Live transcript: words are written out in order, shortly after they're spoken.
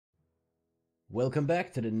Welcome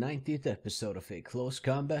back to the 90th episode of a close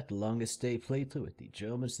combat longest day playthrough with the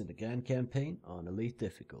Germans in the Grand Campaign on Elite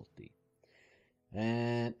difficulty.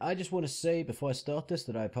 And I just want to say before I start this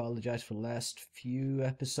that I apologize for the last few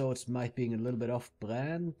episodes might being a little bit off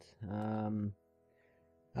brand. I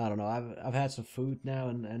don't know, I've had some food now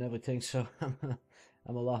and everything, so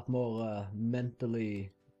I'm a lot more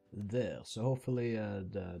mentally there. So hopefully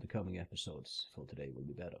the coming episodes for today will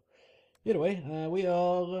be better. Either way, we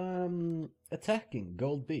are attacking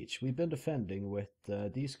Gold Beach. We've been defending with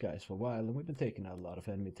these guys for a while, and we've been taking out a lot of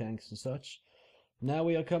enemy tanks and such. Now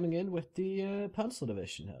we are coming in with the Panzer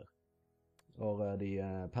Division here, or the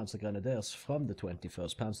Panzer Grenadiers from the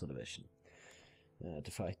 21st Panzer Division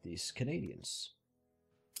to fight these Canadians.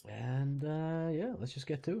 And yeah, let's just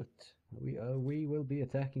get to it. We will be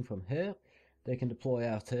attacking from here. They can deploy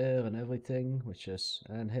out here and everything,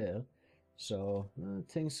 and here. So,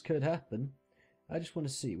 things could happen. I just want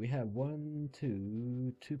to see. We have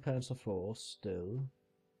two Panzer Force still.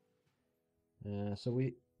 So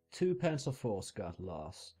two Panzer Force got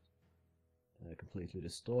lost. Completely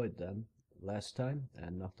destroyed them last time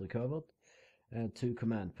and not recovered. And two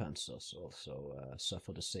Command Panzers also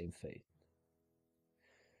suffered the same fate.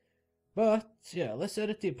 But, yeah, let's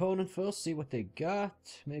edit the opponent first, see what they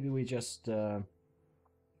got. Maybe we just...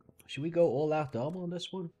 should we go all out armor on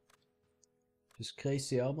this one? Just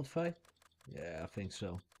crazy armored fight? Yeah, I think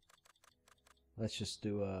so. Let's just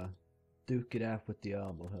duke it out with the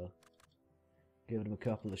armor here. Give them a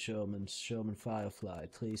couple of Shermans. Sherman Firefly,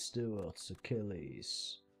 3 Stuarts,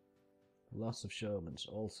 Achilles. Lots of Shermans,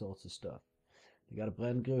 all sorts of stuff. They got a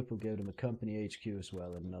Bren group, we'll give them a company HQ as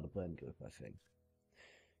well, and another Bren group, I think.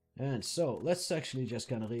 And so, let's actually just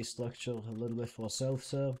kind of restructure a little bit for ourselves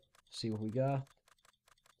here. See what we got.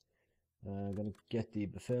 I'm gonna get the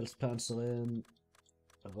Befehlspanzer in,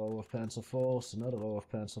 a row of Panzer Force, another row of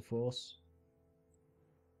Panzer Force,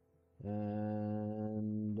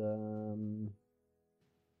 and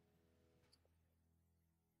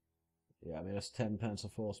yeah, I mean that's 10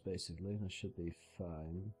 Panzer Force basically. That should be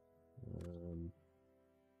fine.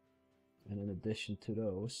 And in addition to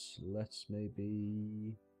those, let's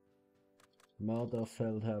maybe Marder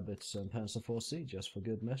Feldhabits and Panzer 4C just for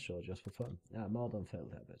good measure, or just for fun. Yeah, Marder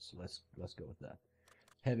Feldhabits. Let's go with that.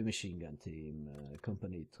 Heavy machine gun team,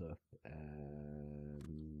 company trupp,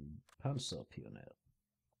 and Panzer Pioneer.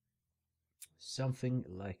 Something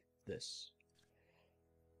like this.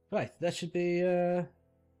 Right, that should be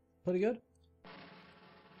pretty good.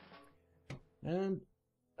 And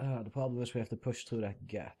the problem is we have to push through that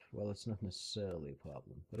gap. Well, it's not necessarily a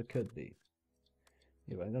problem, but it could be.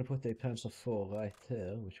 Anyway, I'm going to put a Panzer 4 right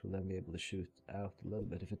here, which will then be able to shoot out a little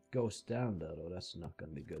bit. If it goes down there, though, that's not going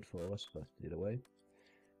to be good for us, but either way.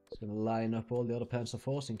 It's going to line up all the other Panzer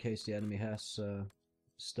Force in case the enemy has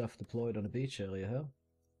stuff deployed on the beach area here.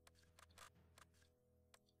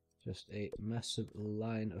 Just a massive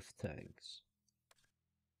line of tanks.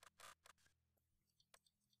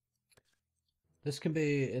 This can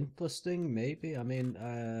be interesting, maybe. I mean,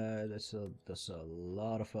 there's a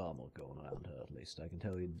lot of armor going around here, at least. I can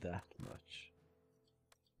tell you that much.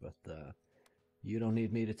 But you don't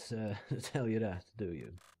need me to tell you that, do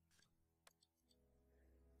you?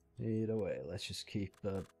 Either way, let's just keep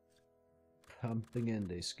pumping in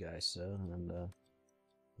these guys, sir, and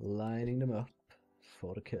lining them up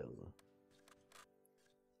for the kill.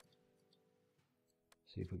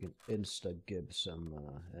 See if we can insta-gib some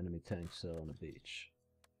enemy tanks there on the beach.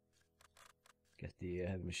 Get the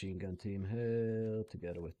heavy machine gun team here,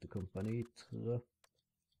 together with the company trupp.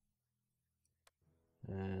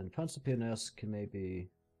 And Panzer Pioneers can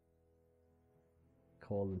maybe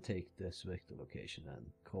call and take this Victor location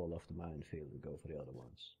and call off the minefield and go for the other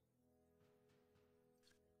ones.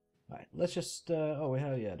 Alright, let's just... oh, we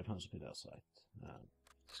have, yeah, the Panzer Pioneers right.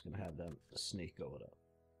 Just gonna have them sneak over there.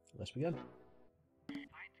 Let's begin.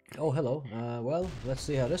 Oh, hello. Well, let's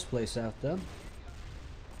see how this plays out then.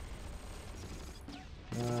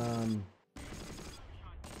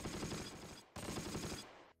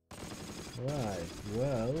 Right,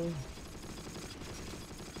 well...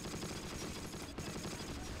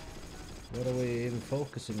 what are we even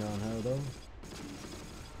focusing on here, though?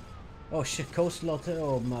 Oh shit, coastal artillery.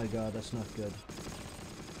 Oh my god, that's not good.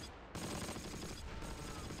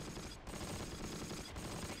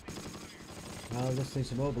 This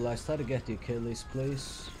thing's immobilized. Try to get the Achilles,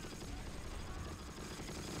 please.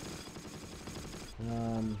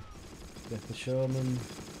 Get the Sherman.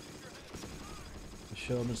 The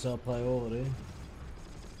Sherman's our priority.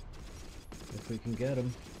 If we can get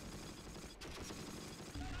him.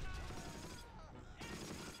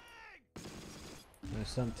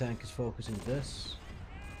 Some tank is focusing this.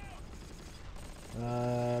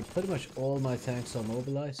 Pretty much all my tanks are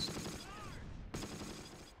mobilized,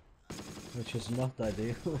 which is not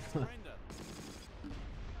ideal.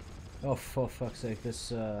 Oh, for fuck's sake,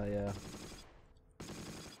 this, yeah.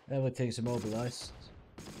 Everything's immobilized,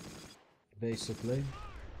 basically.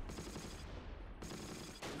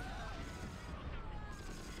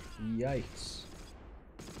 Yikes.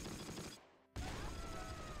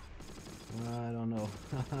 I don't know.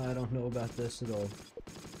 I don't know about this at all.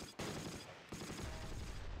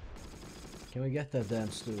 Can we get that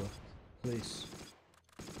damn Stuart, please?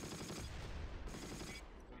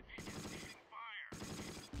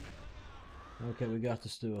 Okay, we got the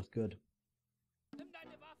Stuart, good.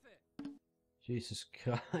 Jesus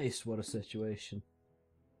Christ, what a situation.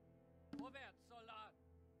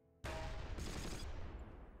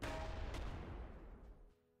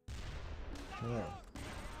 Oh.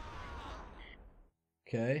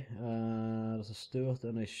 Okay, there's a Stuart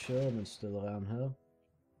and a Sherman still around here.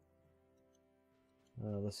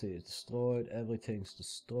 Let's see, it's destroyed, everything's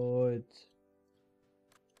destroyed.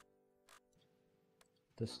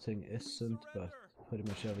 This thing isn't, but pretty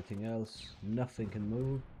much everything else. Nothing can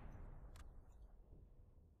move.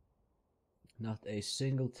 Not a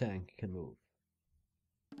single tank can move.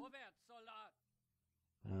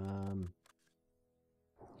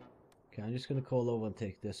 Okay, I'm just gonna call over and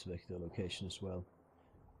take this Victor location as well.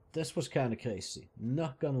 This was kinda crazy,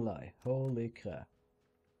 not gonna lie. Holy crap.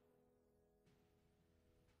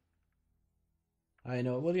 I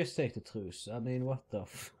know, we'll just take the truce. I mean, what the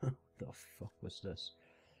the fuck was this?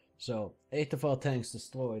 So, 8 of our tanks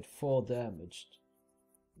destroyed, 4 damaged.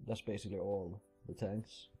 That's basically all the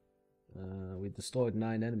tanks. We destroyed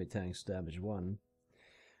 9 enemy tanks, damaged 1.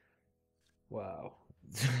 Wow.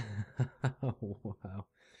 Wow.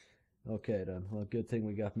 Okay then, well, good thing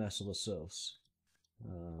we got massive ourselves.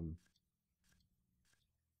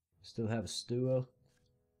 Still have a Stuart.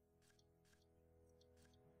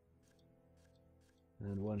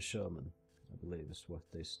 And 1 Sherman, I believe is what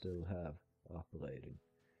they still have operating.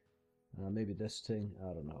 Maybe this thing,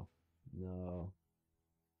 I don't know. No.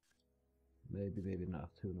 Maybe, maybe not,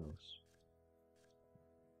 who knows.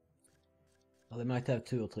 Well, they might have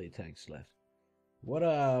 2 or 3 tanks left. What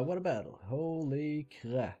a battle. Holy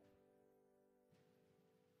crap.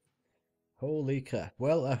 Holy crap.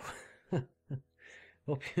 Well, I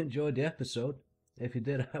hope you enjoyed the episode. If you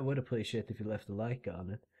did, I would appreciate if you left a like on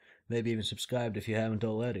it. Maybe even subscribed if you haven't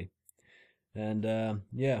already. And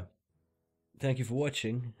yeah, thank you for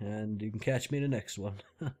watching, and you can catch me in the next one.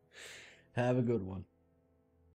 Have a good one.